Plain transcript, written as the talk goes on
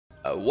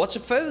What's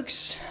up,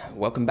 folks?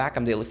 Welcome back.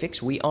 I'm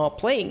Dailyfix. We are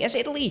playing as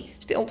Italy.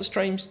 Still the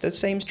same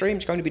stream.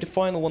 It's going to be the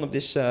final one of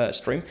this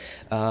stream.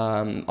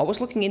 I was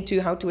looking into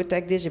how to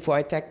attack this. If I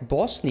attack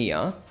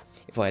Bosnia,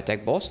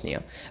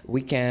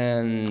 we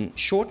can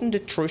shorten the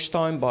truce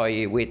time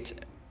with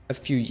a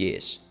few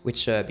years with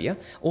Serbia.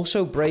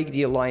 Also break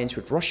the alliance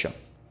with Russia.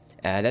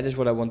 That is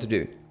what I want to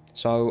do.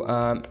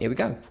 So here we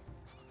go.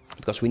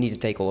 Because we need to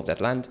take all of that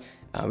land.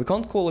 We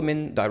can't call them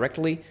in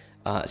directly.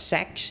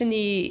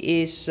 Saxony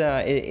is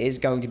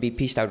going to be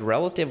pieced out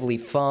relatively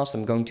fast.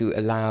 I'm going to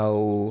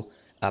allow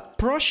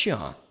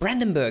Prussia,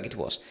 Brandenburg it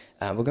was.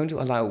 We're going to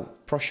allow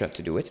Prussia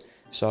to do it.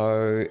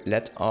 So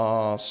let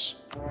us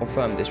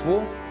confirm this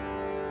war.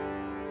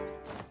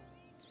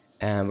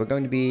 And we're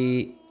going to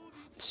be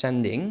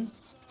sending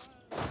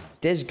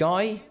this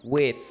guy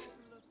with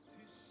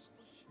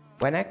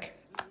Wenek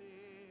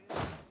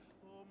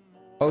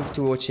over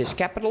towards his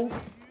capital.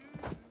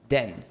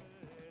 Then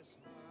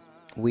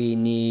we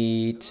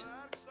need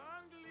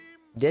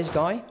this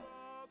guy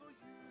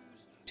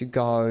to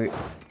go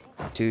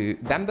to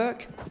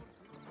Bamberg.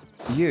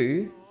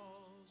 You...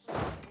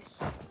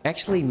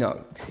 Actually,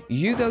 no.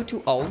 You go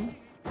to Ulm.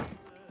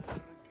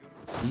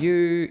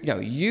 You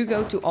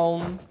go to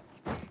Ulm.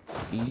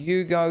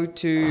 You go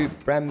to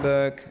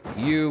Bamberg.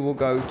 You will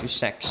go to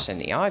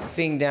Saxony. I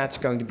think that's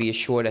going to be a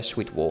short and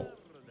sweet war.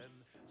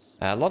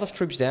 A lot of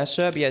troops there.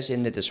 Serbia is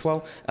in it as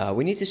well.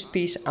 We need to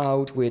peace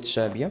out with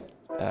Serbia.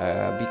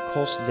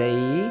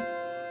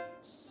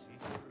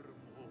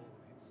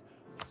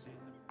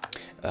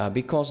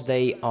 Because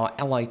they are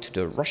allied to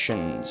the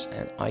Russians,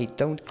 and I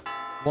don't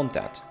want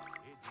that.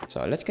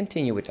 So let's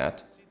continue with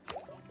that.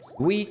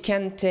 We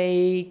can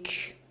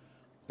take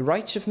the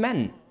rights of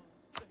men.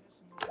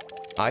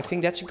 I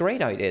think that's a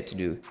great idea to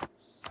do.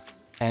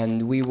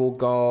 And we will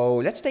go...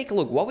 Let's take a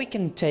look what we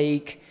can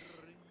take.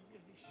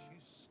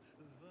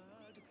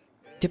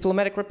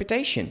 Diplomatic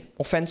reputation.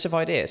 Offensive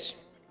ideas.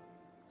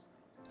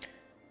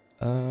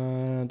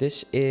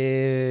 This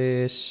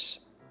is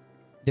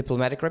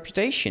diplomatic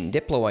reputation,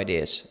 Diplo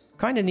ideas.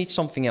 Kind of needs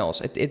something else.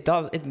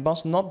 It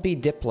must not be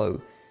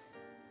Diplo.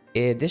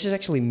 This is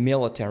actually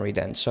military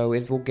then, so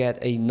it will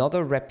get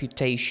another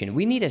reputation.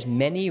 We need as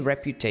many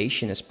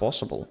reputation as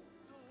possible.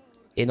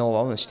 In all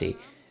honesty,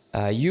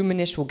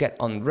 humanist will get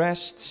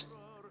unrest.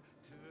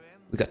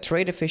 We got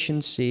trade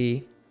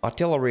efficiency,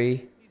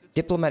 artillery,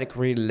 diplomatic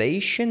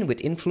relation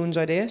with influence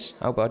ideas.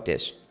 How about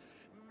this?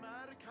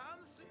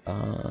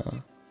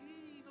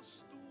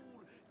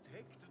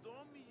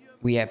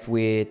 We have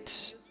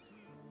with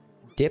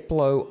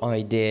Diplo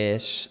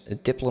ideas,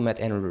 diplomat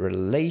and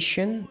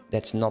relation.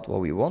 That's not what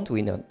we want.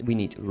 We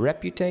need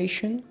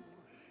reputation.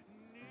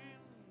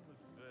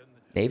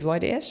 Naval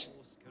ideas.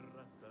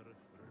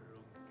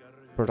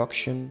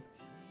 Production.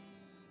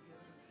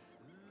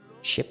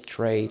 Ship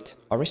trade.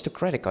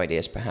 Aristocratic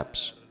ideas,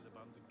 perhaps.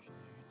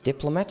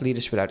 Diplomat,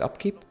 leaders without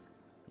upkeep.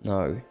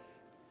 No.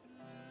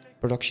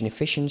 Production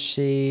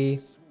efficiency.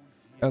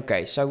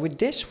 Okay, so with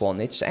this one,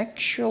 it's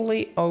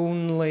actually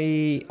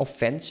only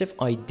offensive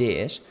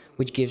ideas,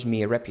 which gives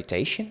me a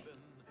reputation.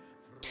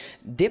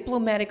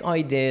 Diplomatic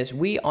ideas,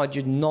 we are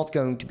just not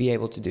going to be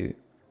able to do.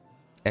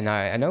 And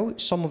I know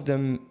some of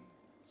them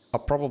are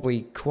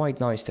probably quite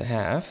nice to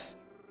have.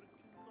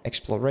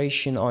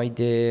 Exploration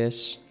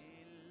ideas.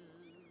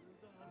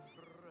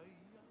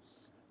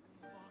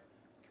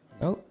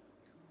 No.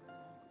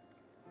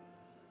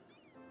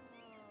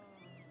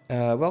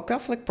 Well,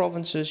 Catholic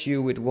provinces,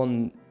 you with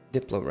one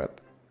Diplo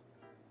rep.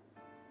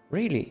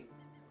 Really?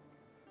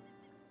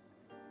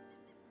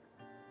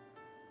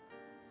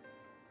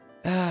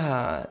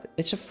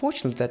 It's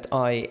unfortunate that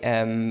I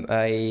am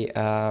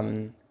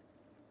a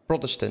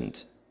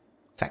Protestant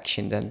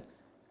faction then.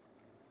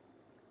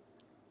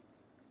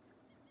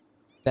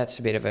 That's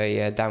a bit of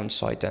a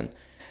downside then.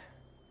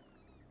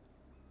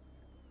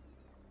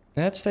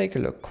 Let's take a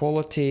look.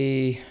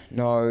 Quality.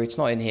 No, it's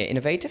not in here.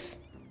 Innovative.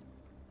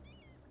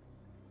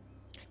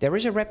 There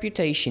is a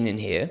reputation in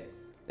here.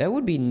 That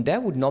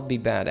would not be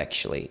bad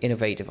actually.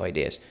 Innovative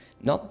ideas,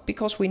 not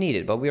because we need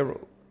it, but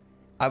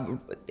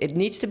it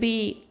needs to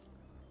be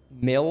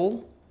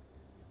mill.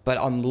 But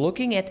I'm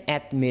looking at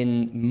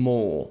admin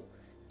more,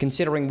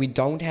 considering we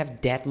don't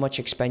have that much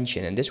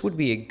expansion, and this would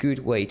be a good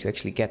way to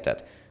actually get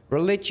that.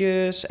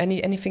 Religious,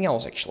 anything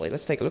else actually?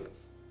 Let's take a look.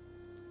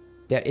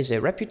 There is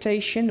a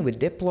reputation with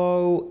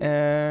Diplo,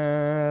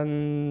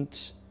 and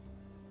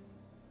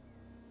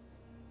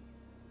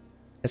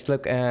let's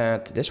look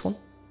at this one.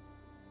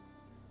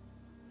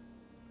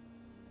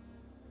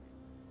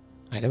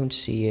 I don't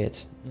see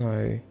it.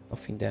 No,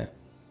 nothing there.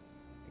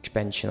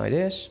 Expansion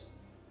ideas.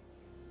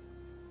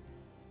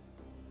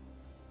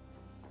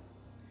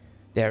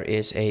 There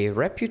is a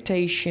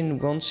reputation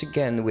once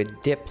again with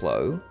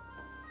Diplo.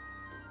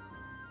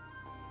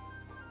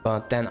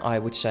 But then I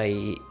would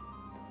say,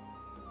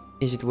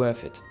 is it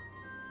worth it?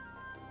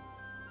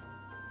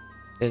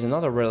 There's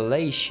another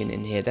relation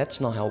in here.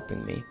 That's not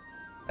helping me.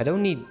 I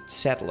don't need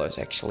settlers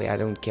actually. I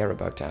don't care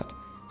about that.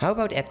 How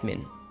about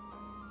admin?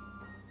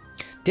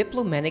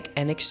 Diplomatic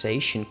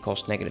annexation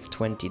cost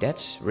 -20.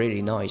 That's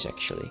really nice,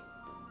 actually.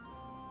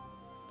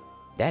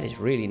 That is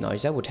really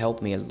nice. That would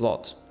help me a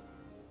lot.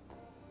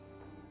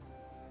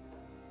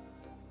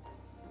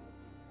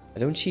 I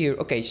don't see here.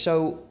 Okay,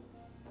 so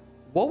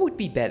what would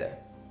be better?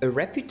 A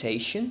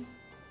reputation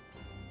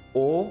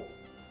or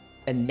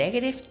a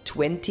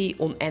 -20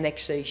 on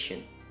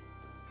annexation?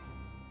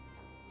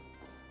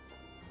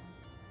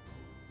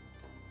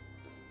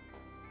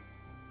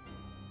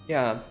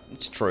 Yeah,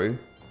 it's true.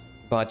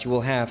 But you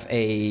will have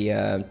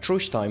a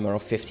truce timer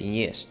of 15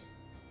 years.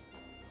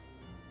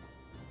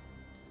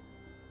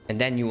 And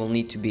then you will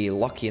need to be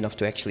lucky enough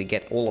to actually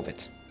get all of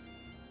it.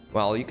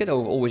 Well, you can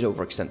always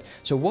overextend.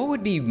 So what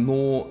would be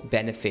more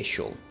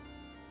beneficial?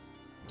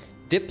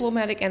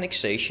 Diplomatic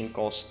annexation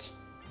cost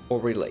or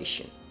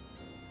relation?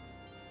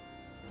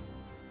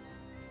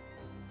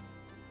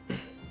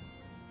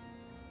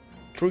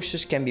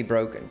 Truces can be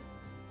broken.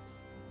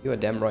 You are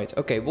damn right.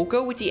 Okay, we'll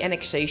go with the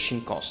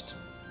annexation cost.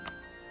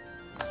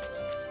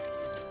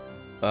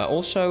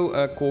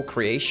 Also, core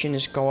creation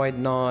is quite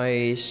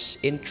nice.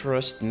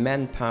 Interest,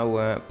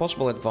 manpower,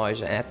 possible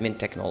advisor, admin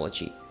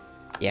technology.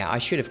 Yeah, I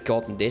should have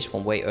gotten this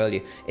one way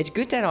earlier. It's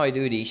good that I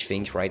do these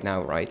things right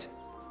now, right?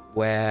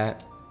 Where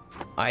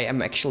I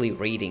am actually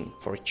reading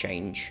for a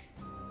change.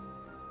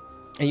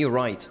 And you're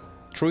right.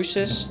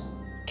 Truces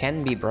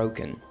can be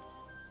broken.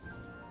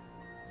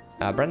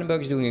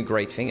 Brandenburg is doing a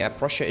great thing.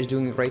 Prussia is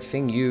doing a great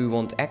thing. You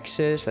want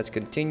access. Let's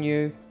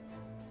continue.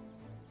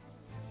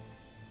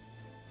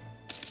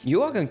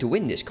 You are going to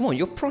win this. Come on,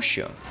 you're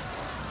Prussia.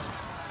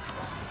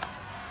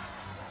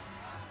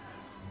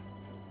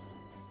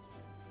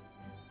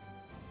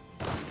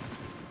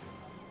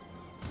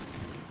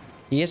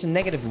 He has a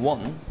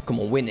 -1. Come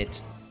on, win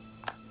it.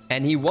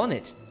 And he won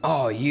it.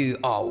 Oh, you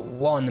are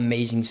one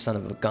amazing son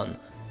of a gun.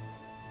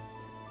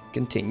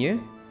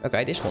 Continue.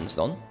 Okay, this one's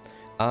done.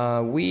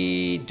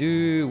 We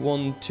do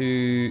want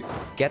to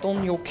get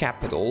on your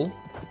capital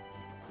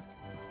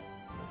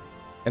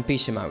and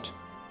peace him out.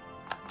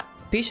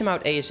 Peace him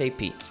out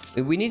ASAP.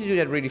 We need to do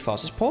that really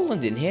fast. Is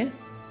Poland in here?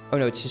 Oh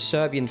no, it's a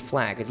Serbian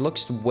flag. It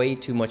looks way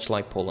too much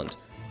like Poland.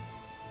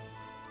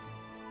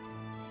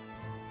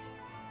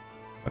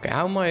 Okay,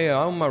 how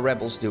are my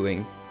rebels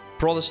doing?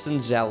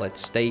 Protestant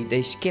zealots.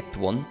 They skipped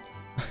one.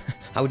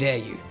 How dare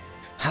you?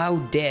 How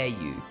dare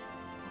you?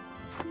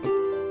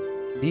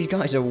 These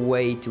guys are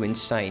way too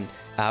insane.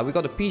 We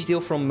got a peace deal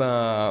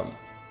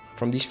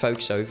from these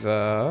folks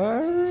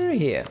over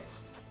here.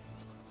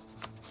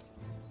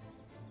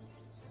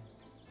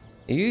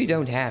 You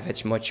don't have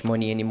as much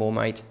money anymore,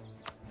 mate.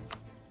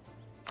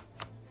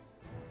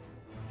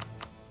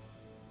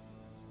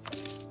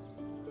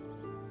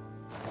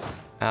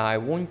 I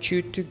want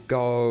you to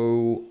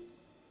go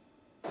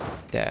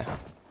there.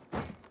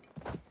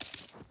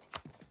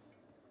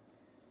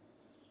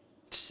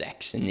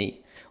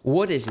 Saxony.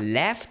 What is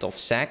left of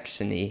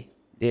Saxony?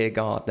 Dear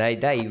God,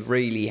 they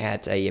really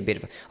had a bit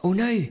of a... Oh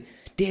no!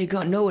 Dear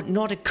God, no,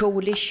 not a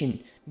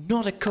coalition.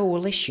 Not a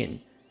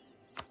coalition.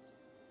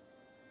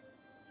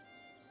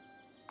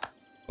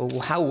 Oh,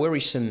 how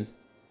worrisome.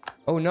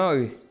 Oh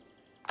no.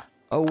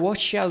 Oh, what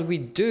shall we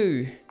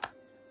do?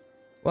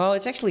 Well,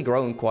 it's actually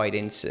growing quite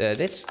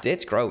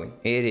it's growing.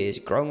 It is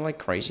growing like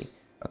crazy.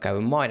 Okay, we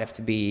might have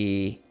to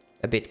be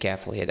a bit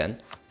careful here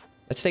then.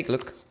 Let's take a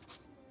look.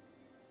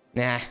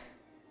 Nah,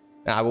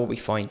 we'll be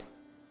fine.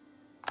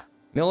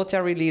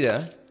 Military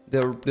leader.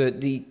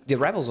 The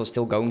rebels are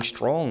still going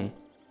strong.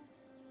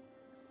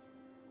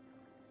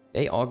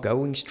 They are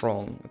going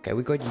strong. Okay,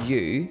 we got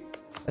you.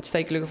 Let's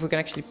take a look if we can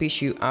actually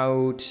piece you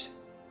out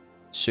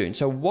soon.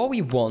 So what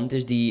we want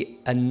is the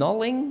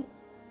annulling...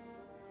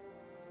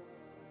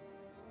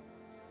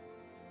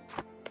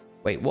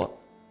 Wait, what?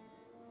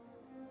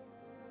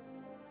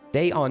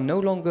 They are no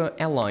longer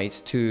allied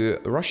to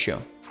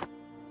Russia.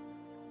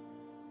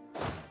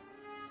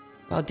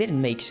 Well, it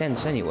didn't make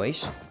sense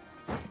anyways.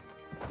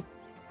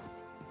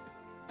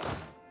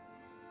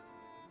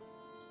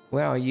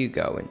 Where are you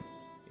going?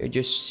 You're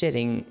just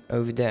sitting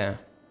over there.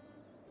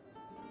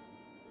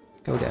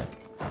 Go there.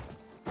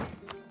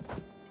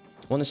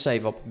 Want to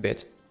save up a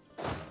bit.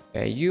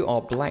 Okay, you are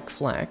black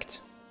flagged.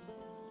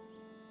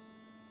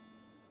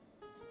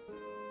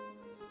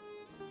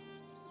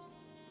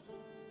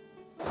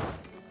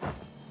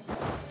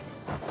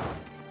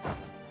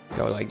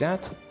 Go like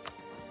that.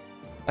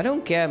 I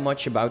don't care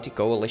much about the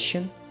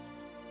coalition.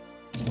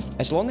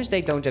 As long as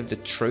they don't have the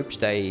troops,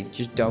 they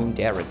just don't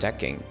dare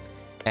attacking.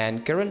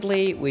 And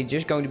currently, we're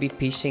just going to be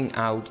piecing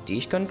out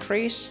these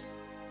countries.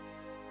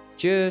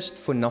 Just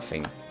for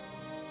nothing.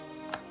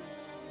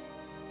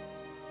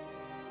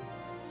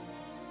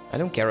 I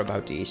don't care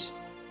about these.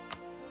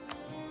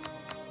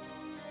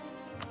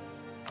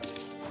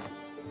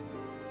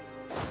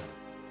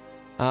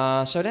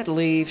 So that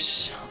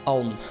leaves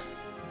Ulm.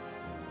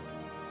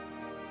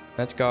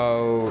 Let's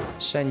go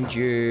send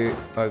you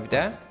over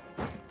there.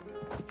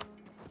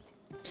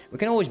 We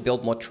can always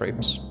build more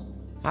troops.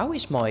 How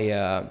is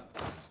my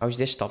how's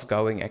this stuff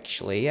going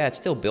actually? Yeah, it's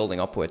still building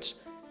upwards.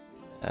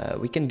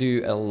 We can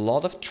do a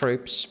lot of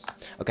troops.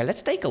 Okay,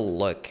 let's take a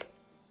look.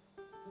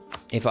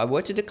 If I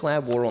were to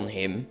declare war on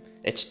him,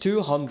 it's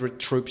 200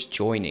 troops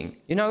joining.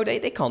 You know, they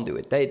can't do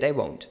it. They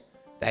won't.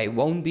 They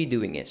won't be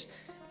doing it.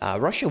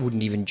 Russia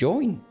wouldn't even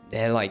join.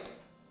 They're like,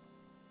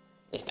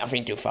 there's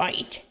nothing to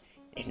fight.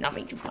 There's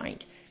nothing to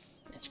fight.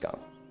 Let's go.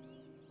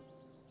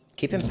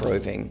 Keep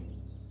improving.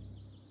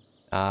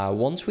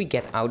 Once we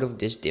get out of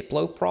this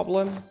Diplo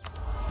problem,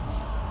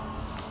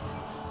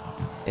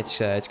 it's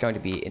going to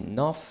be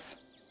enough.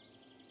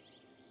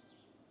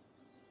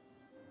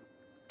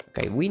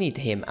 Okay, we need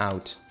him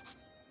out.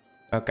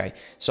 Okay,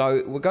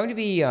 so we're going to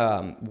be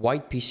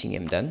white piecing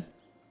him then.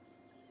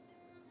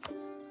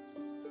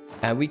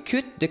 And we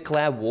could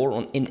declare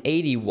war in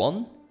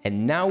 81,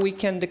 and now we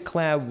can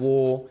declare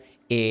war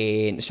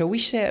in... So we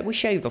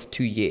shaved off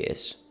 2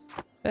 years.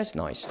 That's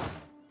nice.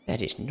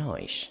 That is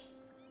nice.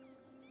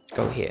 Let's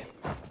go here.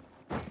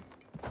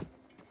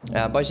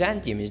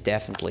 Byzantium is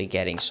definitely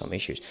getting some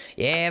issues.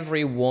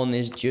 Everyone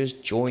is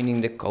just joining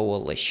the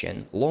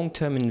coalition.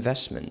 Long-term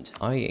investment.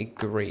 I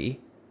agree.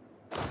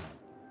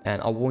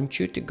 And I want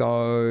you to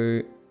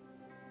go...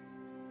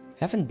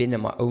 Haven't been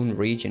in my own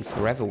region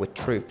forever with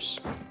troops.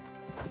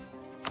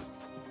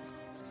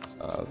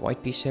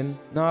 White piece him?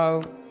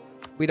 No,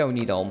 we don't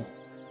need Ulm.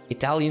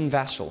 Italian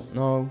vassal?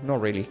 No,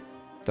 not really.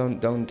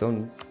 Don't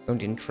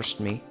interest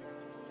me.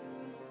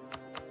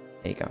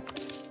 There you go.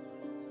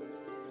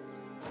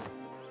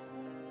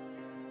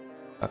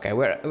 Okay,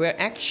 we're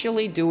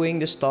actually doing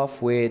the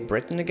stuff with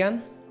Britain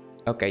again.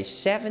 Okay,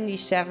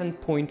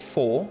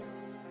 77.4.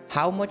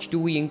 How much do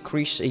we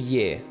increase a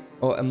year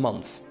or a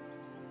month?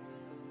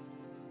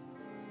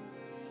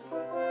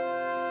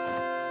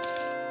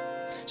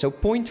 So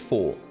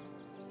 0.4.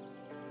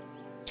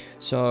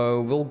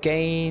 So we'll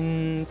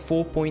gain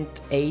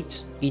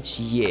 4.8 each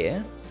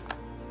year.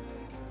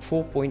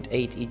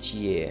 4.8 each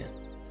year.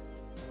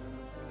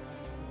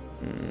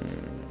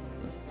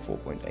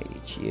 4.8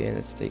 each year.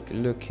 Let's take a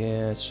look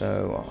here.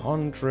 So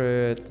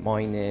 100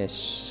 minus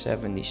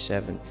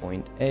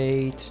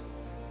 77.8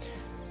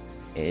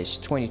 is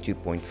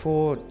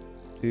 22.4.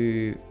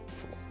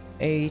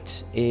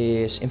 248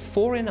 is in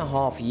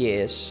 4.5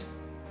 years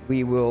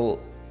we will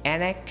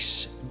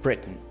annex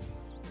Britain.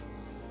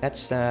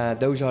 That's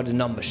those are the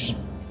numbers.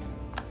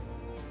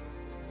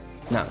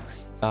 Now,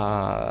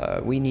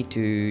 we need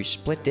to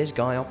split this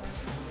guy up.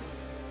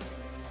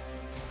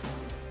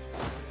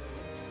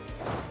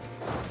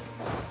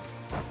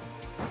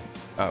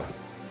 Oh,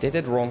 did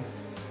it wrong.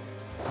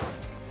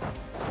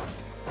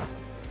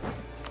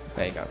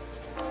 There you go.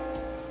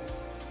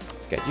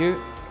 Get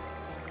you.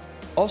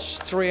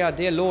 Austria,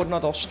 dear Lord,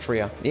 not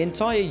Austria. The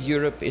entire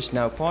Europe is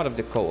now part of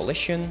the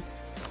coalition.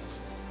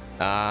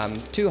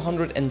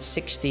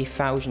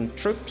 260,000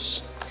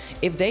 troops.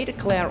 If they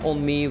declare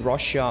on me,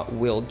 Russia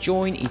will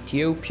join,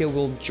 Ethiopia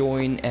will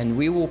join, and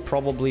we will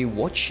probably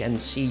watch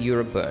and see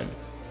Europe burn.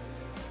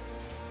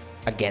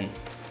 Again.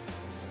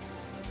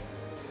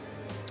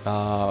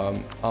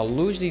 I'll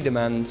lose the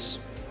demands.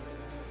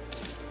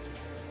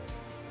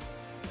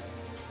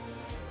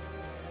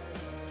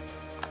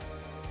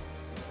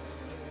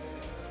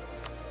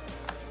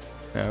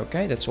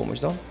 Okay, that's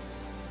almost done.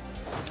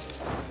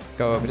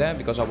 Go over there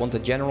because I want a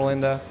general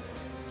in there.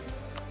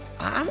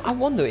 I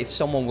wonder if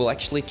someone will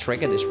actually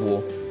trigger this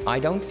war. I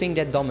don't think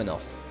they're dumb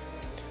enough.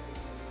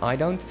 I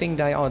don't think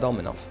they are dumb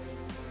enough.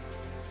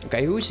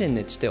 Okay, who's in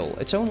it still?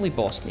 It's only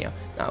Bosnia.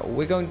 Now,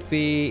 we're going to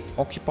be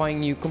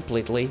occupying you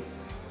completely.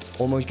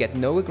 Almost get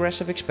no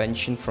aggressive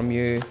expansion from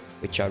you,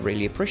 which I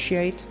really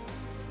appreciate.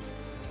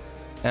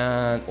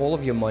 And all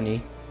of your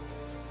money.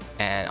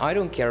 And I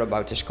don't care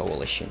about this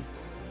coalition.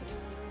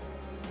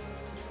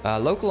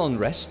 Local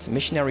unrest,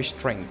 missionary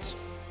strength.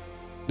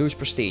 Lose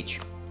prestige.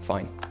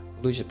 Fine.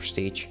 Lose the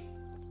prestige.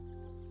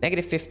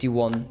 Negative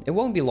 51. It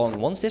won't be long.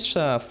 Once this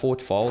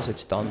fort falls,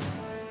 it's done.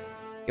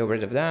 Get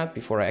rid of that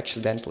before I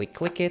accidentally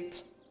click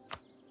it.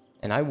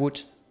 And I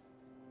would.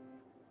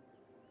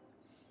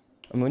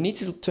 I'm going to need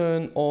to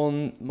turn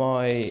on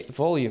my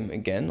volume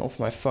again of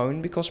my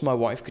phone because my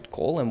wife could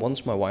call. And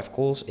once my wife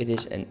calls, it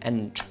is an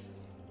end.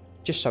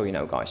 Just so you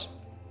know, guys.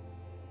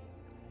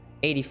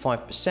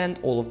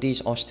 85%, all of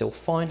these are still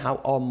fine.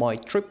 How are my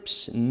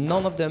troops?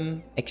 None of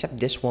them, except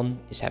this one,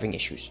 is having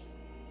issues.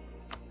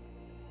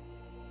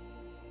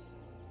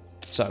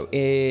 So,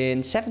 in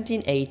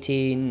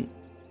 1718,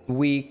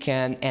 we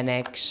can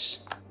annex,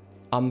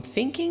 I'm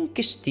thinking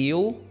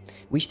Castile.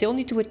 We still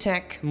need to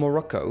attack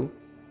Morocco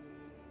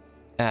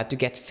to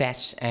get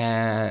Fez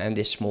and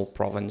this small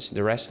province.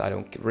 The rest I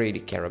don't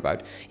really care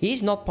about.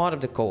 He's not part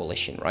of the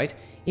coalition, right?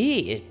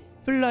 He is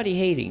bloody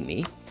hating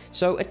me.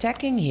 So,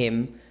 attacking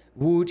him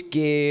would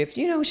give,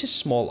 you know, it's a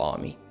small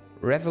army.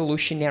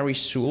 Revolutionary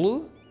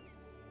Sulu.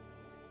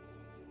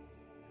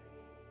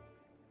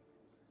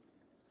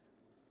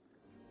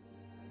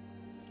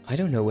 I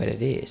don't know where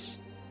it is.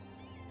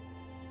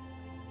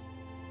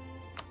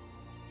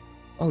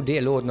 Oh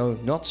dear Lord, no,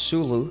 not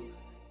Sulu.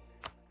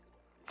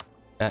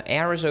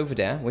 Air is over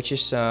there, which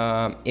is,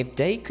 if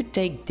they could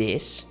take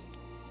this,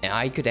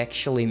 I could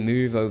actually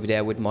move over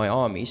there with my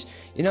armies.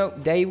 You know,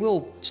 they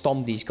will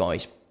stomp these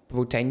guys,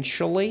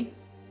 potentially.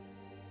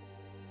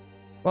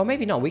 Well,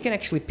 maybe not. We can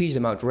actually piece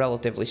them out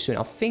relatively soon.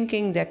 I'm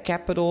thinking their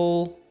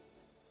capital...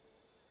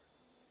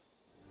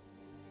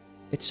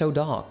 It's so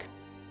dark.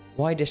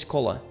 Why this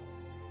color?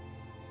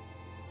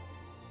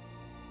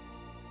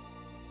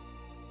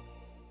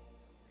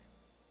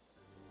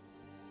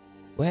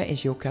 Where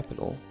is your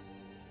capital?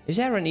 Is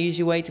there an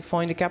easy way to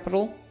find the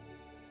capital?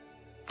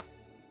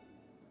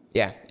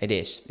 Yeah, it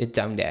is. It's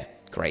down there.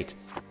 Great.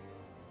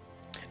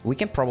 We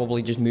can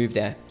probably just move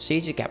there,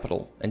 siege the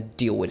capital, and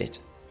deal with it.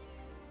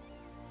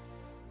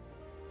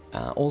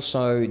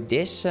 Also,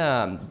 this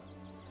will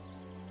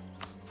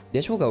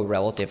go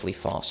relatively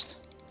fast.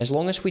 As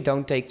long as we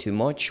don't take too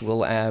much,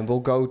 we'll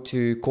go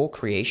to core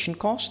creation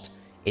cost.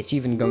 It's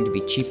even going to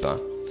be cheaper.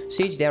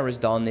 Siege there is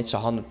done. It's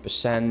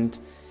 100%.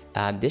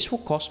 This will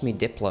cost me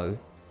Diplo.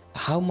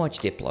 How much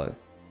Diplo?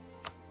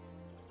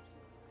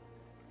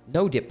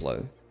 No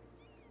Diplo.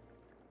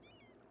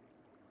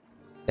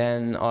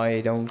 Then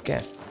I don't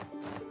care.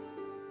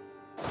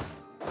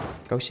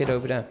 Go sit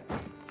over there.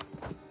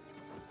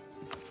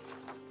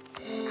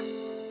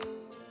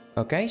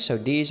 Okay, so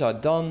these are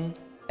done.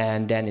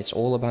 And then it's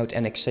all about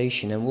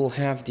annexation. And we'll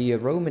have the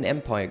Roman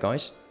Empire,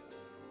 guys.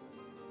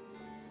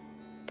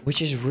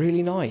 Which is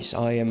really nice.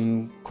 I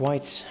am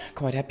quite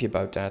happy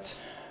about that.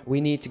 We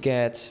need to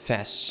get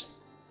Fes.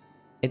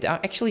 It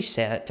actually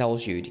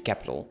tells you the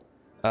capital.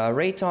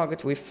 Raid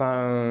target we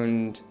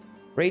found.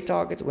 Raid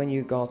target when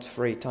you got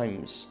 3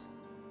 times.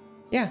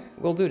 Yeah,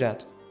 we'll do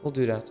that. We'll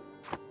do that.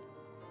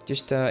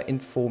 Just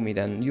inform me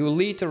then. You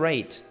lead the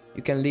raid.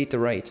 You can lead the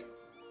raid.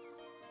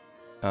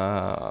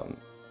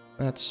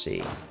 Let's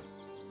see.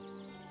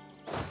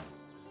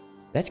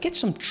 Let's get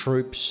some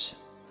troops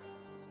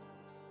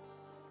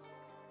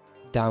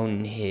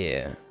down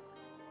here.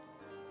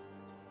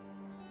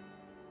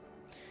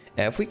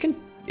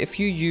 If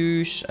you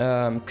use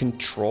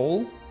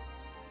control,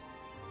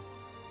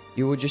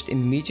 you will just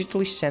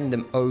immediately send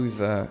them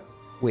over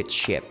with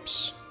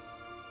ships.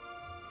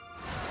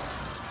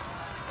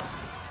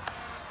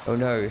 Oh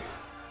no.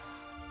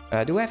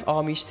 Do I have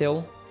army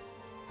still?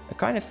 I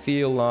kind of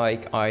feel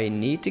like I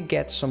need to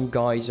get some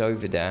guys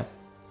over there.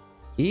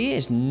 He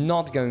is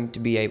not going to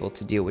be able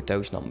to deal with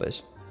those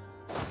numbers.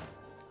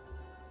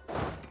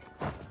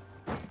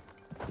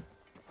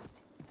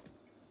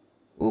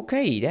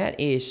 Okay, that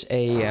is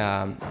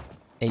a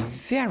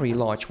very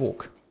large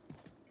walk.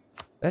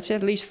 Let's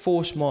at least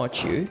force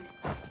march you.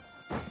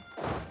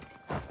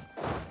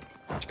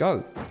 Let's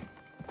go.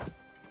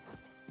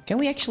 Can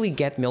we actually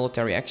get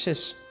military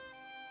access?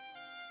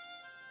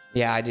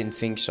 Yeah, I didn't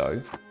think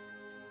so.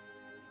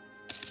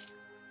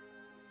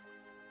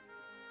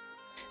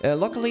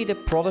 Luckily, the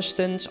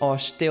Protestants are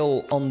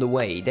still on the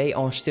way. They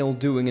are still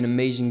doing an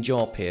amazing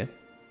job here.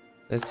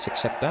 Let's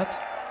accept that.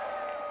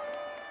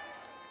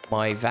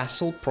 My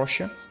vassal,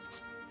 Prussia.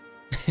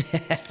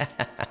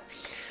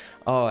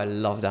 Oh, I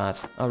love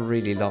that. I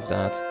really love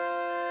that.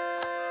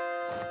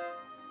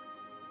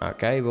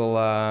 Okay,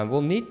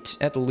 we'll need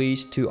at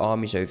least 2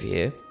 armies over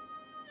here.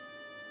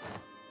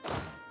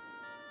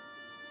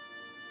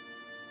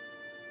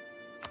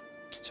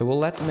 So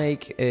let's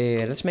make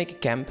a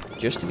camp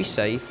just to be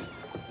safe.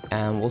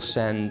 And we'll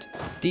send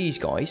these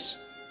guys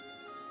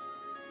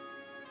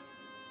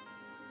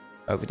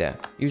over there.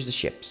 Use the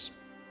ships.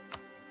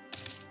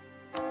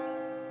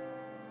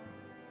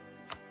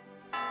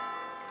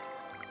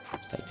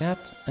 Let's take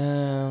that.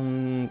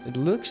 It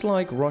looks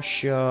like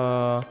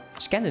Russia...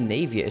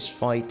 Scandinavia is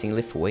fighting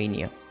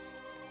Lithuania.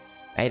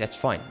 Hey, that's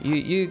fine.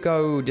 You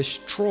go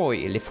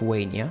destroy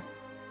Lithuania.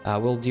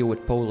 We'll deal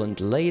with Poland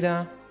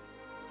later.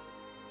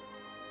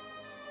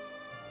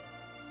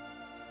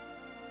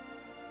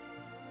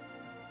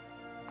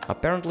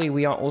 Apparently,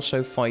 we are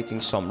also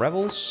fighting some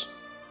rebels.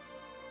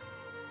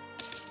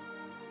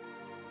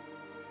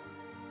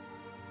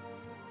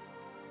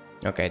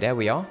 Okay, there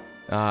we are.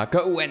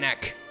 Go,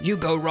 Wenak! You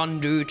go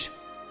run, dude!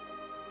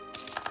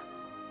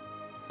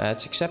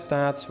 Let's accept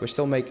that. We're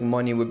still making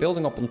money. We're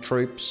building up on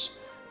troops.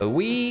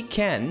 We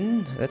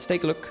can... Let's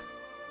take a look.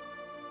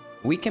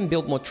 We can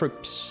build more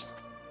troops.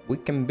 We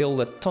can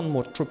build a ton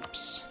more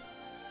troops.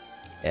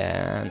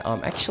 And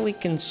I'm actually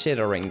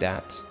considering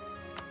that.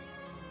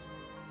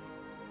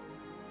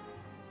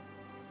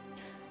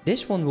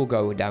 This one will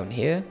go down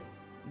here,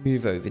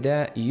 move over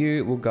there,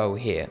 you will go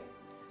here.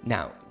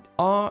 Now,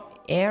 our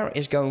heir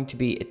is going to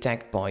be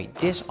attacked by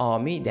this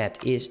army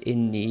that is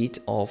in need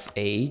of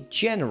a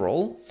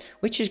general,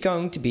 which is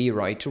going to be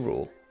right to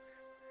rule.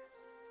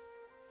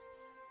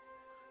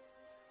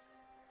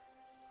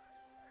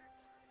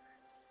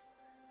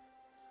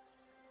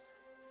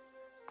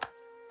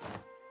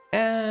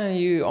 And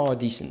you are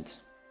decent.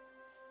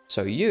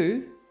 So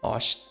you are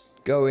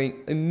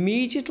going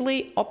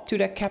immediately up to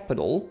their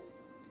capital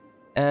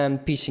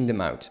and piecing them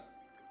out.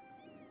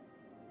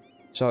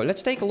 So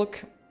let's take a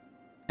look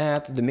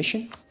at the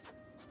mission.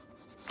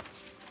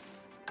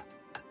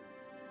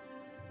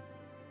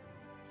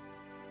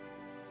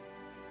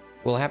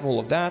 We'll have all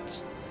of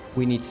that.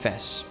 We need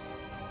Fes.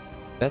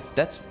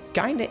 That's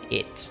kind of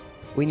it.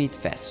 We need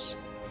Fes.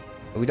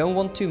 We don't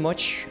want too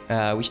much.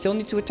 We still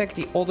need to attack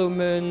the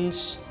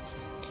Ottomans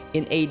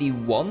in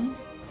 81.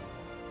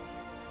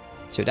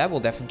 So that will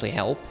definitely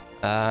help.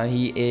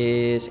 He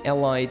is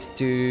allied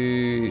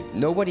to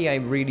nobody I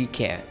really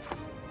care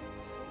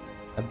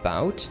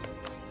about.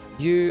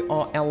 You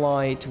are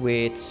allied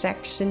with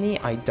Saxony.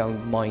 I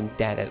don't mind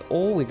that at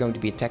all. We're going to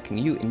be attacking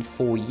you in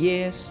 4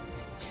 years.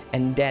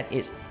 And that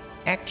is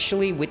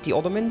actually, with the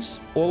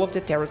Ottomans, all of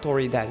the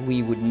territory that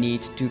we would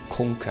need to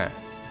conquer.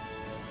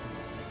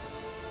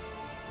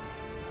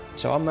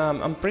 So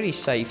I'm pretty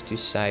safe to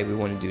say we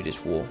want to do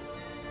this war.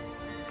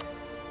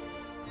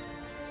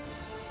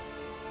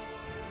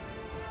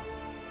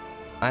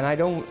 And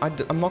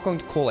I'm not going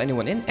to call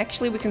anyone in.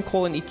 Actually, we can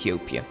call in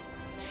Ethiopia.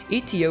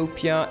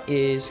 Ethiopia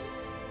is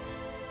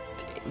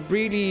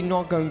really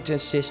not going to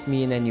assist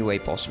me in any way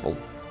possible.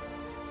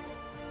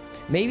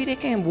 Maybe they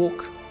can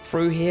walk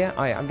through here.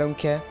 I don't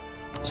care.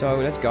 So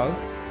let's go.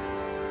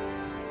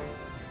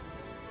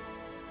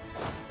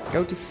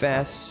 Go to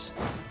Fes.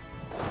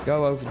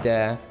 Go over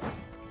there.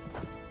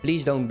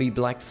 Please don't be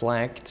black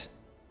flagged.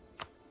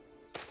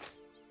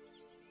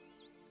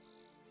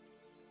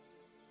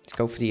 Let's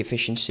go for the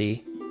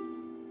efficiency.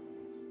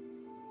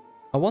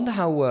 I wonder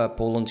how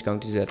Poland's going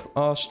to do that.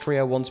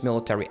 Austria wants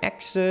military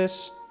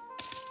access.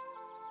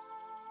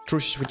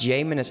 Truce with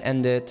Yemen has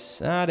ended.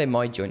 They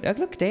might join.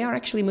 Look, they are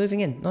actually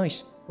moving in.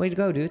 Nice. Way to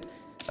go, dude.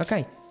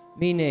 Okay.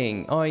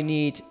 Meaning I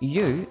need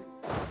you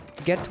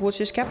to get towards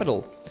his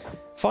capital.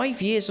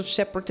 5 years of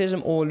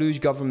separatism or lose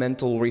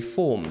governmental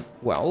reform.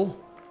 Well,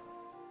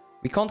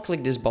 we can't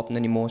click this button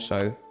anymore,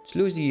 so let's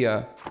lose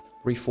the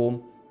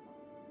reform.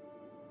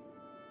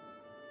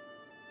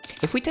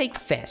 If we take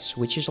Fes,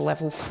 which is a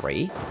level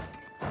 3,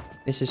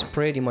 this is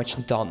pretty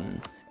much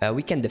done.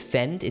 We can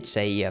defend. It's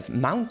a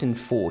mountain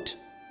fort.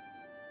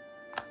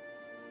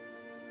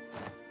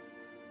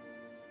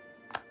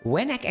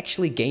 Wenek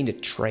actually gained a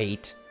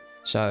trait.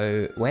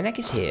 So Wenek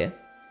is here,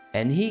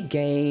 and he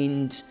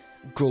gained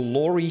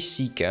Glory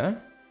Seeker.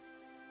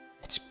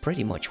 It's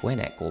pretty much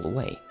Wenek all the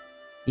way.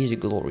 He's a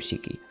Glory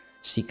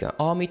Seeker.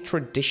 Army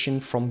tradition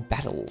from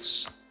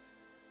battles.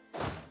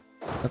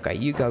 Okay,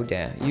 you go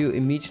there. You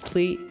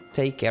immediately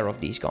take care of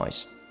these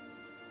guys.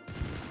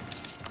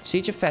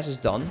 Siege of Fes is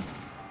done.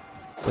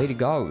 Way to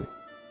go.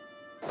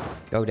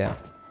 Go there.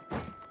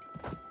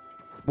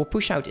 We'll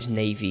push out his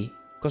navy,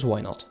 because why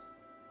not?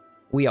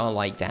 We are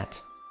like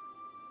that.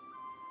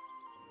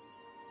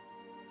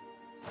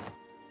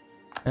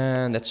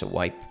 And that's a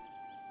wipe.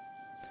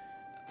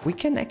 We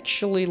can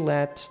actually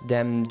let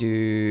them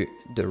do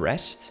the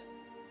rest.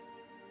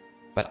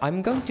 But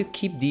I'm going to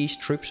keep these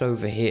troops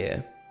over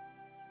here.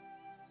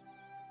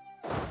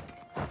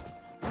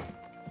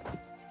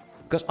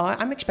 Because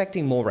I'm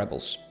expecting more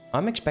rebels.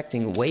 I'm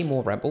expecting way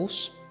more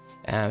rebels.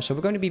 So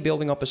we're going to be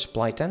building up a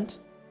supply tent.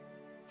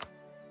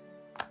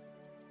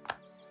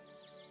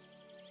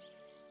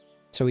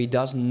 So he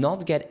does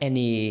not get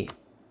any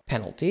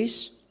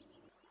penalties.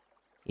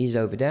 He's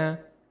over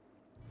there.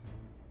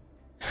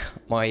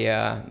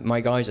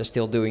 My guys are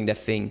still doing their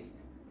thing.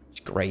 It's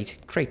great.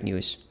 Great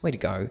news. Way to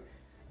go.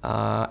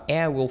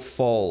 Air will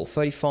fall.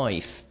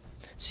 35.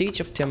 Siege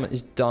of Timon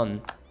is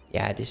done.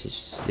 Yeah, this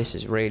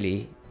is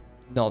really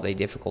not a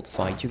difficult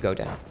fight. You go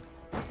there.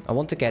 I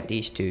want to get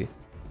these two.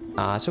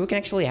 So we can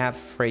actually have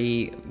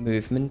free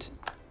movement.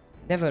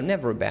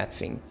 Never a bad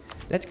thing.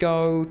 Let's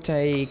go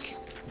take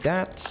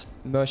that.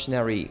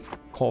 Mercenary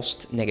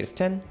cost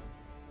 -10.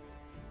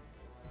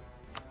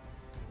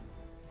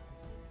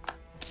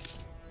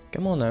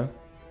 Come on now.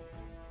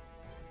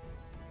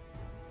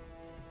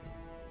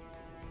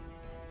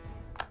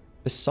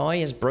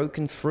 Versailles has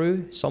broken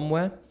through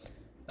somewhere.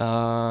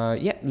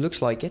 Yeah,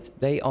 looks like it.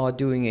 They are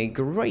doing a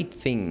great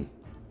thing.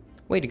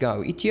 Way to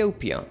go.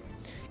 Ethiopia.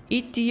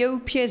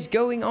 Ethiopia is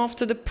going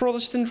after the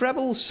Protestant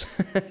rebels.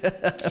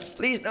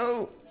 Please,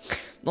 no.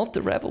 Not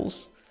the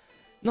rebels.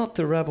 Not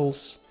the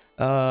rebels.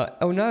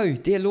 Oh no,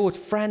 dear Lord,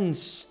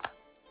 France.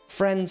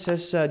 France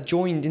has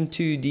joined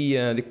into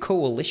the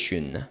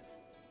coalition.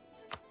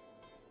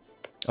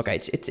 Okay,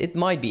 it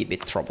might be a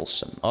bit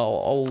troublesome.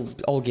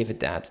 I'll give it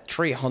that.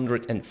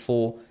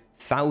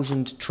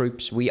 304,000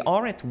 troops. We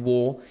are at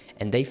war,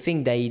 and they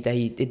think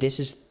this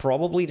is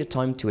probably the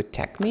time to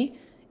attack me.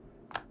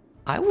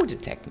 I would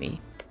attack me.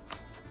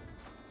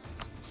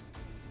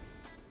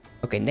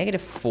 Okay,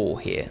 -4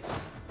 here.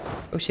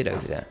 Go sit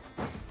over there.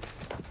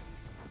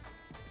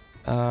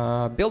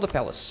 Build a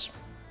palace.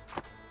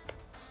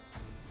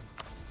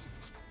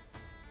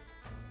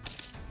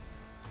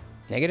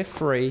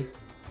 -3.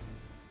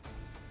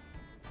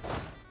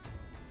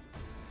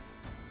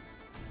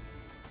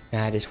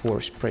 This war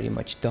is pretty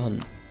much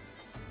done.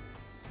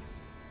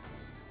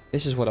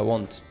 This is what I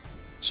want.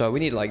 So we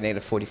need like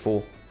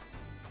 -44.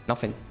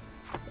 Nothing.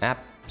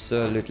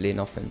 Absolutely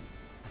nothing.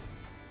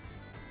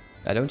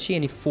 I don't see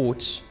any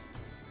forts.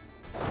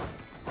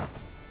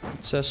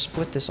 Let's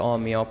split this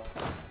army up.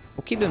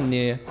 We'll keep them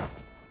near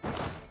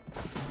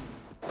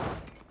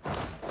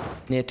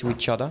to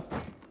each other.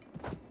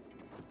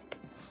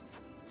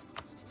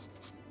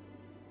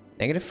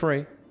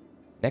 -3.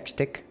 Next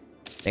tick.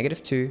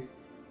 -2.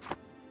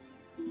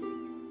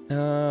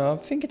 I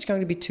think it's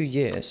going to be 2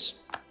 years.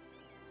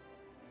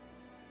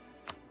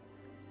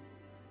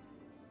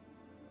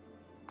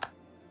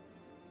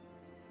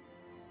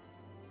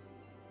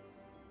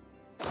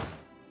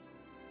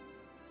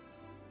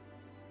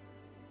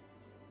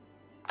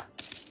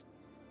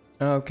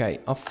 Okay,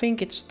 I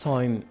think it's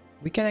time.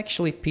 We can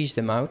actually piece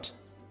them out.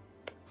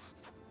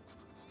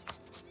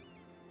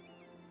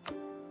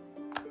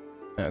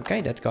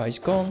 Okay, that guy's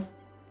gone.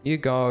 You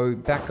go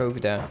back over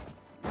there.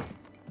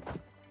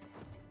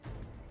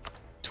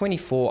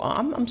 24.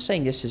 I'm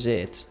saying this is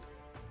it.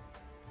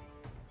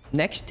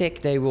 Next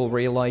tick, they will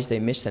realize they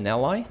missed an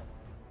ally.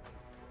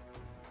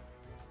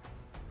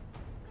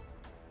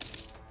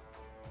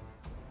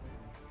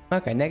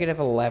 Okay,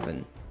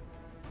 -11.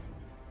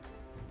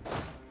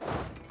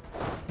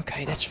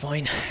 Okay, that's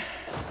fine.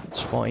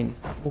 It's fine.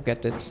 We'll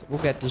get it.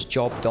 We'll get this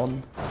job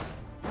done.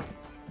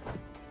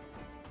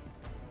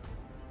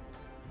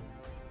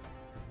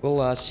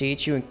 We'll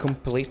siege you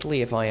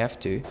completely if I have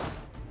to.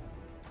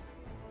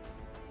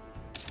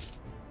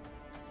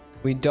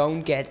 We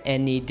don't get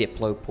any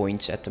Diplo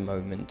points at the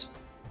moment.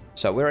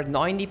 So we're at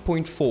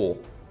 90.4.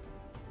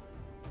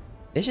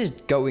 This is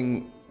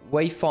going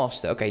way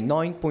faster. Okay,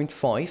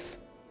 9.5.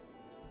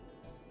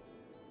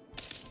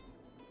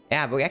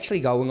 Yeah, we're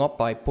actually going up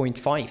by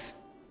 0.5.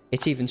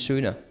 It's even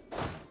sooner.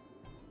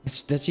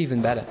 That's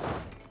even better.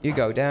 You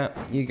go there.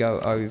 You go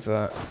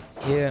over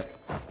here.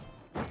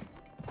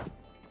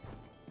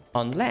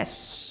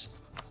 Unless...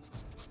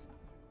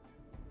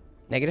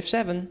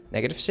 -7,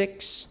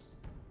 -6.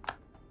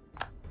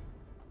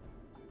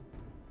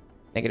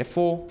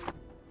 -4.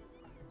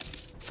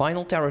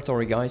 Final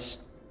territory, guys,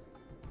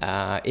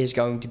 is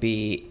going to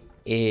be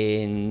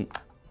in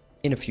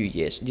a few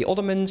years. The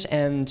Ottomans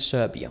and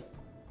Serbia.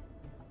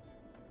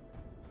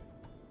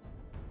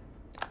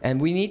 And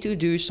we need to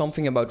do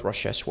something about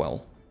Russia as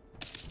well.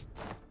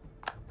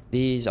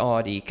 These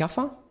are the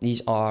Kaffa.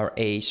 These are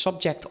a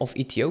subject of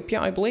Ethiopia,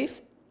 I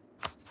believe.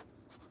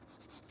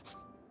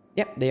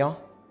 Yeah, they are.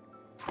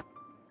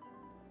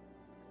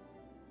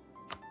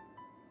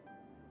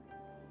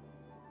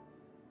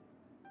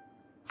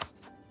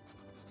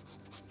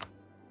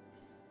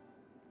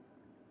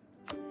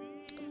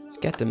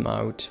 Get them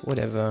out,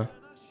 whatever.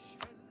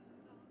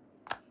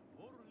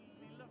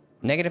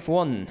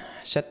 -1.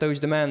 Set those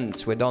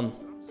demands. We're done.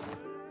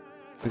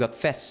 We got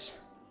Fes.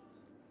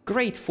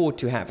 Great fort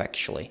to have,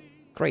 actually.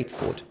 Great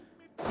fort.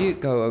 You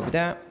go over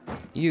there.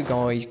 You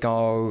guys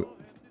go...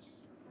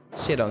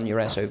 sit on your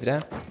ass over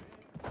there.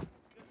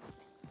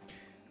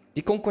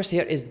 The conquest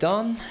here is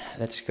done.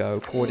 Let's go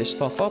core this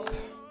stuff up.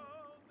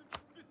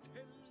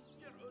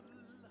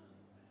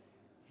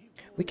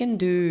 We can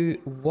do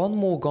one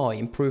more guy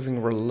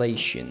improving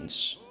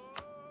relations.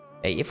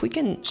 Hey, if we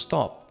can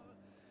stop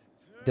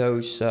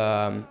those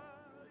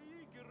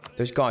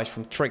guys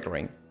from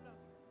triggering.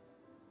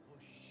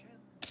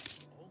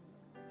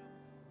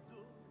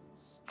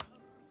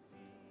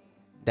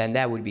 Then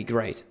that would be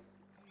great.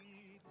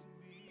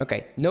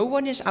 Okay, no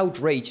one is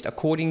outraged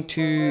according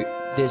to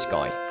this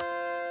guy.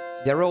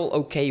 They're all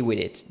okay with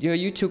it.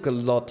 You took a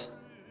lot.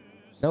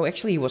 No,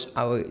 actually he was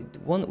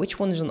which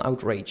one is on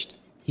outraged?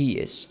 He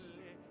is.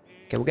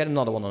 Okay, we'll get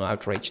another one on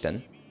outrage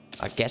then.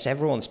 I guess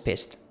everyone's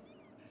pissed.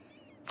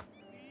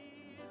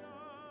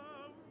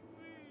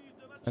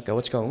 Okay,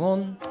 what's going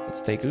on?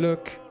 Let's take a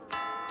look.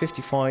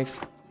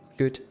 55.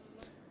 Good.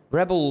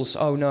 Rebels.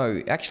 Oh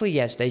no. Actually,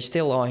 yes, they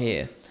still are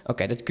here.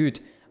 Okay, that's good.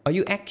 Are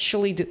you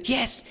actually...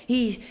 Yes!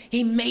 He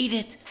made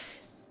it!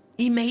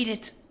 He made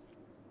it!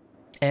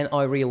 And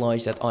I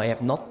realized that I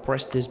have not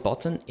pressed this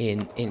button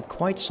in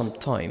quite some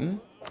time.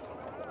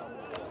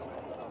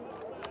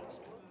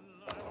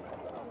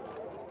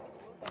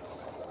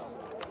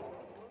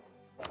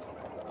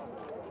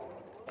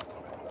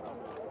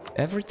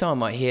 Every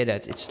time I hear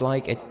that, it's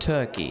like a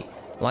turkey.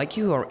 Like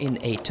you are in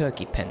a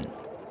turkey pen.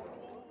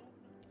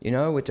 You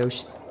know, with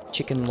those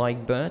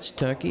chicken-like birds,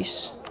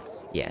 turkeys?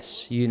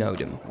 Yes, you know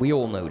them. We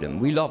all know them.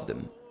 We love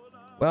them.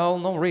 Well,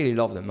 not really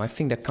love them. I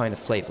think they're kind of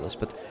flavorless,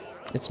 but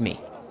it's me.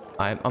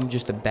 I'm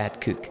just a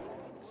bad cook.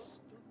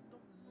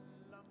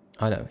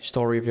 I know.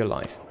 Story of your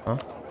life, huh?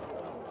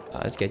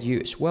 Let's get you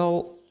as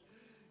well.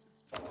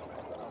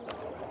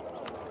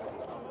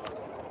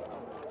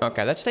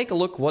 Okay, let's take a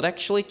look what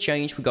actually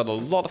changed. We got a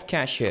lot of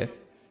cash here.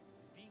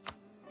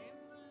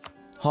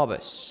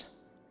 Hobbes.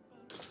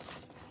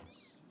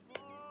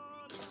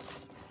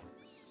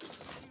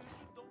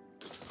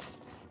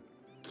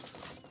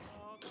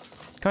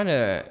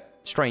 Kinda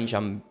strange.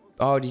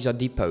 Oh, these are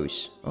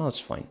depots. Oh, that's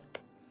fine.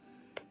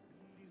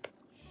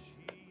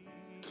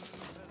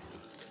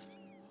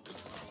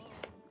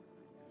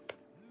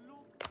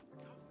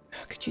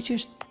 Could you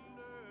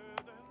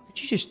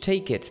just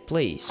take it,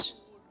 please?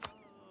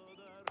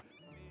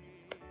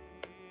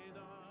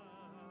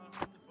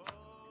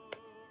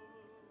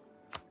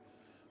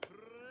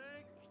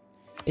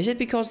 Is it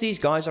because these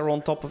guys are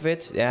on top of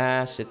it?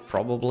 Yes, it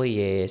probably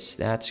is.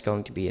 That's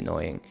going to be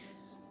annoying.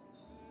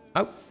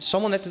 Oh,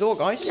 someone at the door,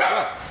 guys.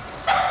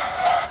 Oh.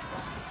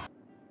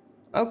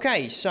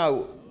 Okay,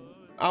 so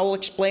I will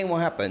explain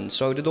what happened.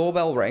 So the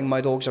doorbell rang,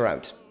 my dogs are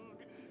out.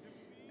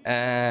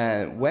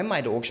 And when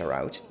my dogs are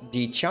out,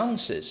 the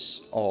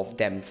chances of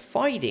them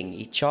fighting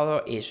each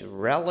other is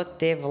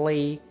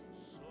relatively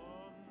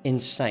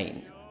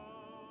insane.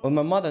 What's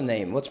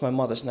my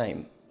mother's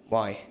name?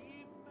 Why?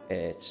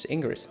 It's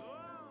Ingrid.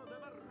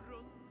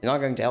 I'm not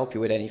going to help you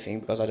with anything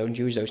because I don't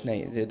use those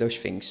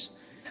things.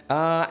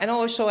 And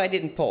also I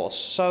didn't pause.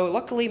 So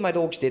luckily my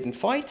dogs didn't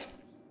fight.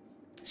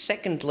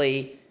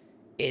 Secondly,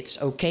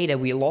 it's okay that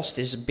we lost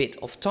this bit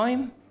of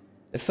time.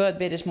 The third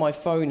bit is my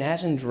phone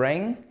hasn't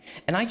rang.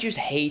 And I just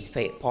hate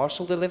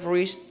parcel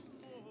deliveries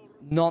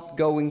not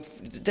going...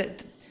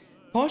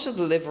 Parcel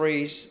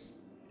deliveries...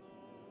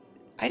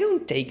 I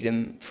don't take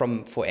them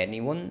for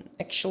anyone,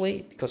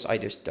 actually, because I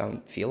just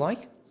don't feel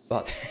like.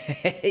 But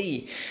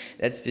hey,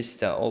 that's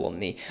just all on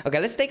me. Okay,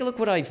 let's take a look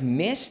what I've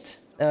missed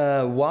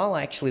while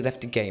I actually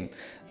left the game.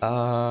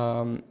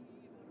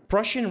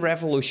 Prussian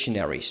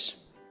revolutionaries.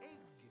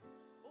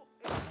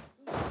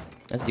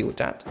 Let's deal with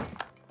that.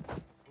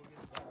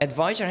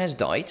 Advisor has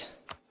died.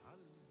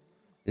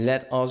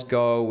 Let us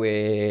go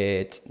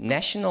with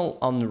national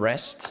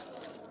unrest.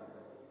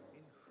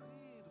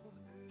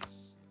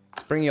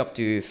 Let's bring you up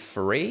to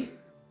 3.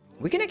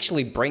 We can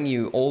actually bring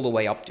you all the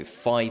way up to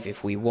 5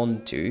 if we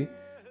want to.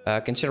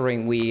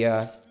 Considering we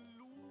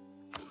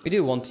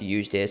do want to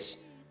use this.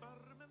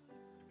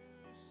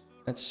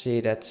 Let's see,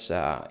 that's...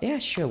 yeah,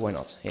 sure, why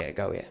not? Yeah,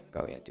 go here,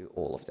 do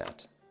all of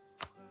that.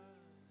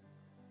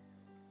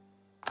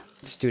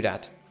 Let's do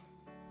that.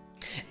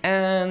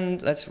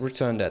 And let's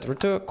return that.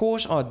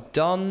 Cores are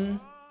done.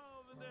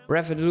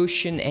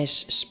 Revolution is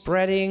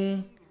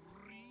spreading.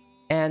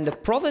 And the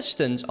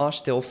Protestants are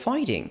still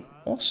fighting.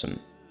 Awesome.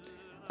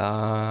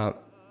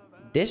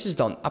 This is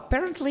done.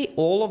 Apparently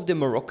all of the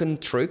Moroccan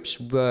troops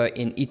were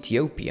in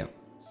Ethiopia.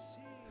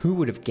 Who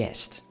would have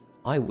guessed?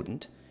 I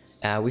wouldn't.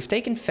 We've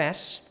taken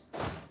Fez.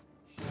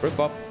 Group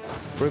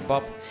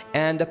up.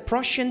 And the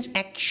Prussians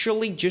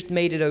actually just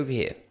made it over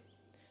here.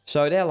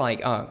 So they're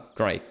like, oh,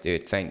 great,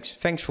 dude, thanks.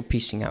 Thanks for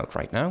peacing out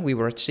right now. We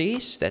were at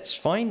seas, that's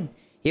fine.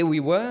 Here we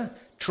were,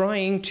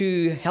 trying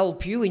to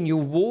help you in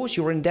your wars,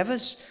 your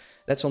endeavors.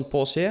 Let's on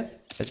pause here.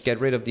 Let's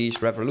get rid of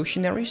these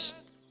revolutionaries.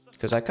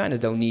 Because I kind of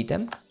don't need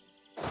them.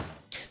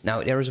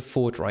 Now, there is a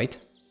fort, right?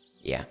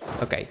 Yeah,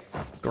 okay.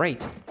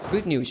 Great.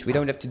 Good news, we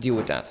don't have to deal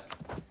with that.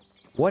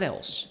 What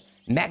else?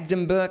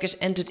 Magdeburg has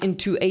entered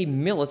into a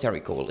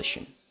military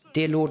coalition.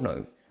 Dear Lord,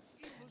 no.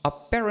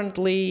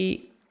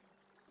 Apparently,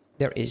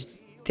 there is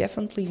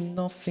definitely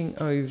nothing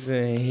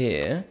over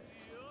here.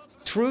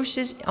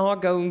 Truces are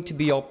going to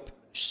be up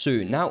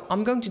soon. Now,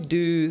 I'm going to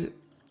do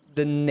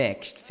the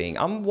next thing.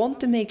 I want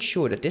to make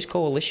sure that this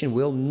coalition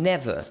will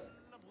never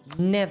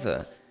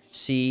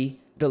see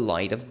the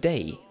light of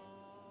day.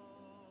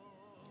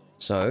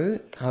 So,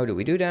 how do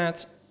we do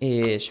that?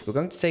 Is we're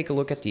going to take a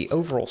look at the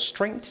overall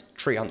strength,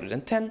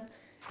 310.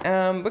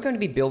 We're going to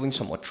be building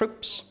some more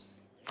troops.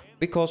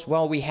 Because,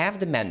 well, we have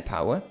the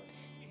manpower.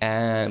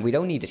 And we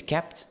don't need it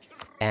capped.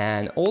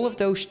 And all of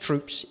those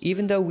troops,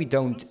 even though we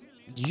don't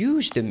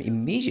use them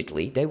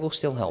immediately, they will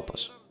still help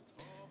us.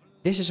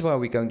 This is where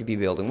we're going to be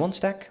building 1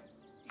 stack.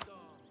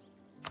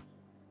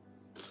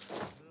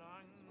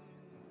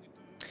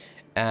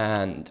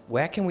 And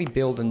where can we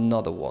build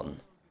another one?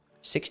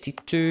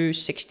 62,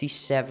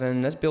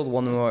 67. Let's build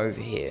one more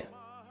over here.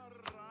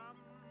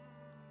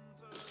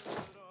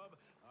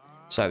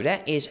 So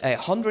that is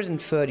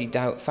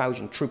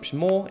 130,000 troops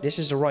more. This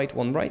is the right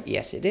one, right?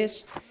 Yes, it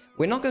is.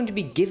 We're not going to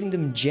be giving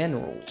them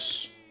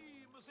generals.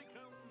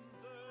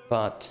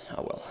 But,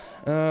 oh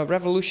well.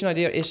 Revolution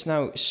idea is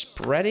now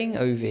spreading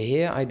over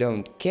here. I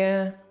don't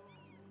care.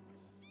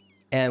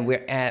 And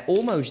we're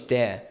almost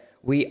there.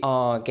 We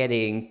are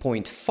getting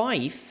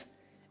 0.5.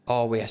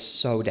 Oh, we are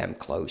so damn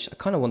close. I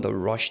kind of want to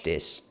rush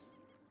this.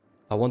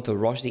 I want to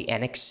rush the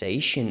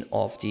annexation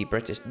of the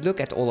British. Look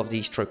at all of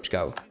these troops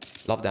go.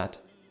 Love that.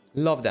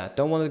 Love that.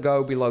 Don't want to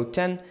go below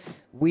 10.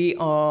 We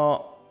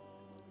are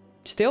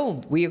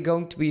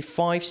going to be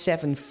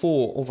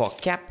 574 of our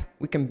cap.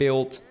 We can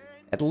build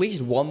at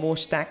least one more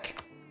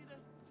stack.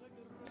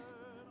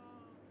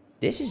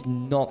 This is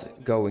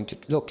not going to...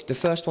 Look, the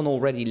first one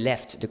already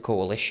left the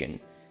coalition.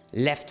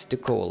 Left.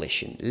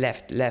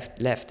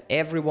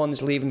 Everyone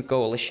is leaving the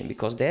coalition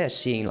because they're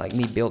seeing like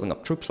me building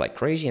up troops like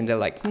crazy. And they're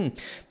like,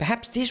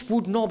 perhaps this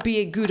would not be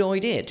a good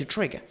idea to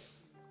trigger.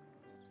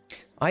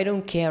 I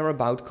don't care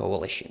about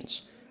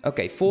coalitions.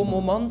 Okay, 4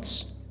 more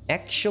months.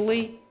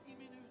 Actually,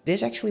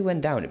 this actually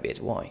went down a bit.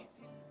 Why?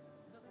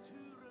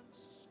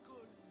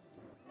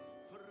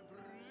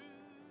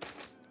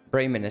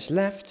 Bremen is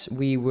left.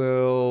 We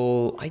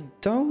will... I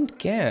don't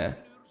care.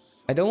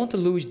 I don't want to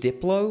lose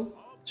Diplo.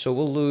 So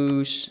we'll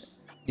lose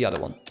the other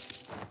one.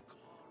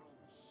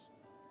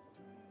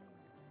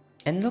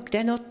 And look,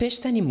 they're not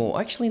pissed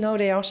anymore. Actually, no,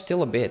 they are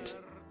still a bit.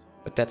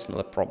 But that's not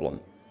a problem.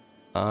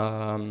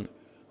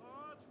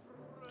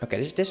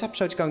 Okay, this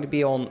episode's going to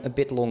be on a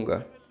bit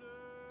longer.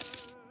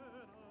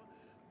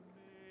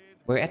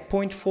 We're at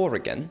 0.4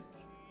 again.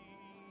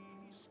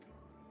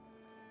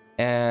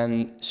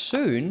 And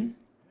soon...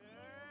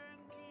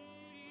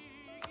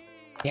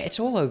 Yeah, it's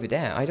all over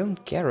there. I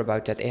don't care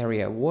about that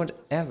area,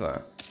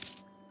 whatever.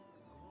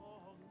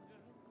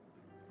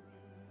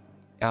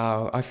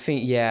 Oh, I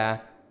think, yeah.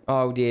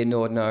 Oh dear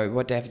Lord, no.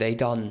 What have they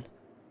done?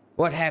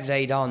 What have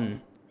they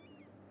done?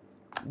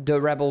 The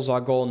rebels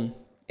are gone.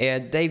 Yeah,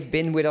 they've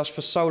been with us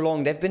for so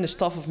long. They've been the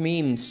stuff of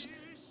memes.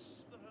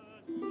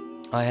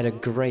 I had a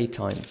great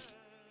time.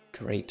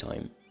 Great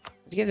time.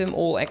 Let's give them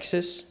all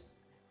access.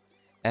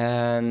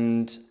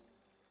 And...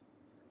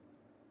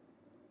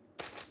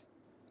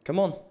 Come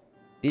on.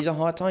 These are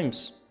hard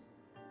times.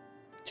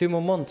 2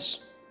 more months.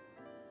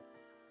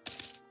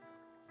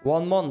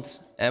 1 month.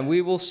 And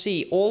we will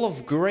see all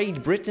of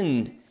Great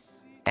Britain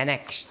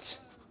annexed.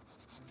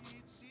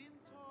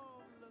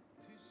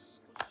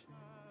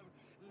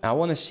 I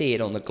want to see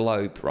it on the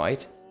globe,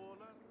 right?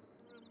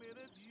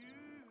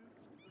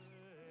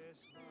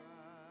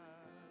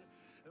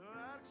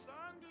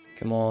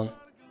 Come on.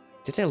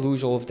 Did they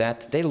lose all of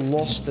that? They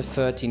lost the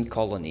 13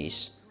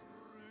 colonies.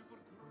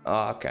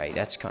 Okay,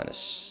 that's kind of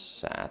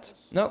sad.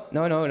 No,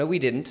 we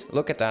didn't.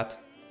 Look at that.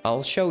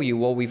 I'll show you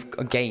what we've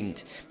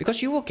gained.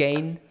 Because you will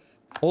gain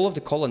all of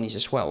the colonies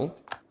as well.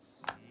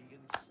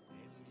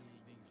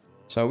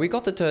 So we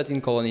got the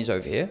 13 colonies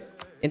over here.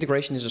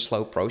 Integration is a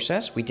slow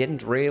process. We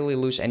didn't really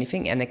lose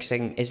anything.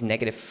 Annexing is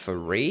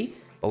 -3,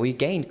 but we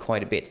gained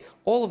quite a bit.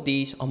 All of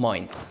these are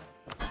mine.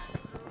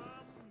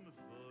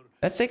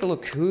 Let's take a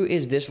look. Who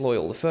is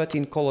disloyal? The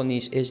 13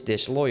 colonies is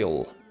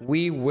disloyal.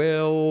 We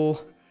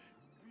will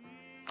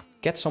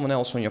get someone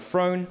else on your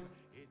throne.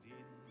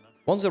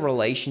 Once the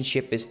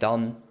relationship is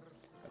done.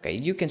 Okay,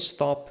 you can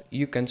stop.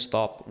 You can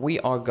stop. We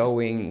are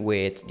going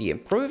with the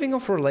improving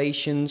of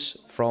relations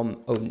from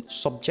own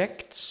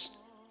subjects.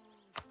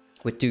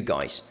 With 2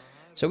 guys.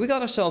 So we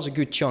got ourselves a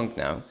good chunk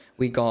now.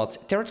 We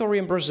got territory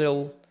in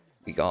Brazil.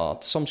 We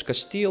got some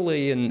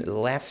Castilian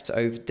left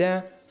over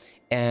there.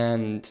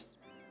 And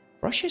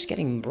Russia's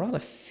getting rather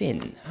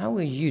thin. How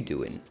are you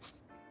doing?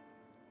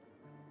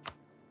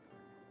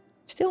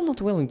 Still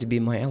not willing to be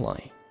my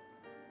ally.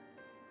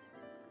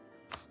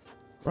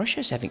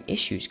 Russia's having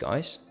issues,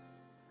 guys.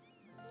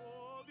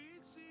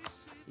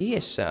 He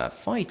is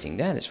fighting,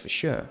 that is for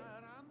sure.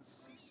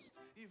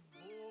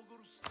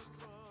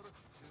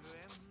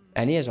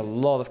 And he has a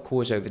lot of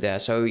cores over there,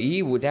 so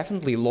he would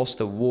definitely lost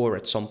the war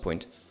at some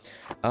point.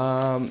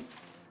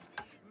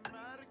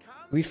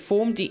 We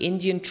formed the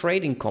Indian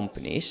trading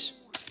companies.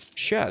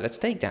 Sure, let's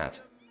take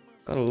that.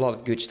 Got a lot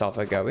of good stuff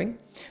going.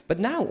 But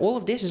now all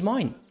of this is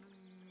mine.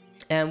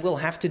 And we'll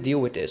have to deal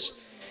with this.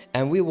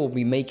 And we will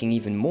be making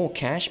even more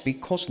cash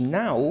because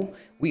now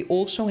we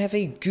also have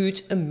a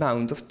good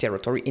amount of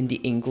territory in the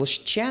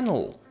English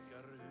Channel.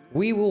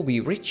 We will be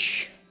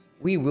rich.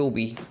 We will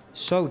be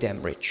so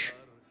damn rich.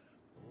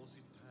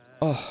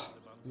 Oh,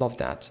 love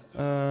that.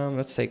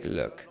 Let's take a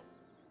look.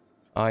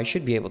 I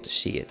should be able to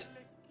see it.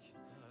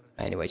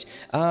 Anyways,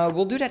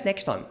 we'll do that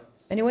next time.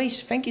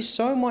 Anyways, thank you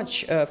so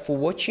much for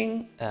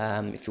watching.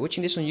 If you're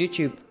watching this on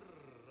YouTube,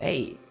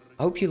 hey,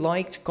 I hope you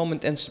liked,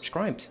 comment and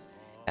subscribed.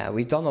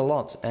 We've done a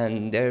lot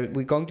and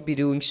we're going to be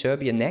doing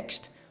Serbia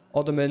next,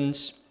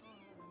 Ottomans.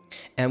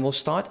 And we'll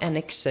start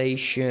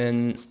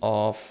annexation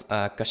of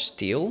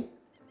Castile.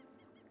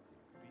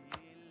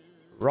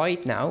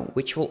 Right now,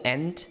 which will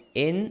end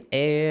in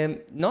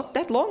not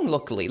that long,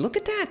 luckily. Look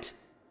at that.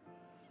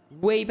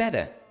 Way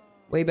better.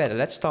 Way better.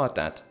 Let's start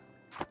that.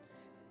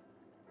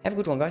 Have a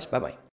good one, guys. Bye-bye.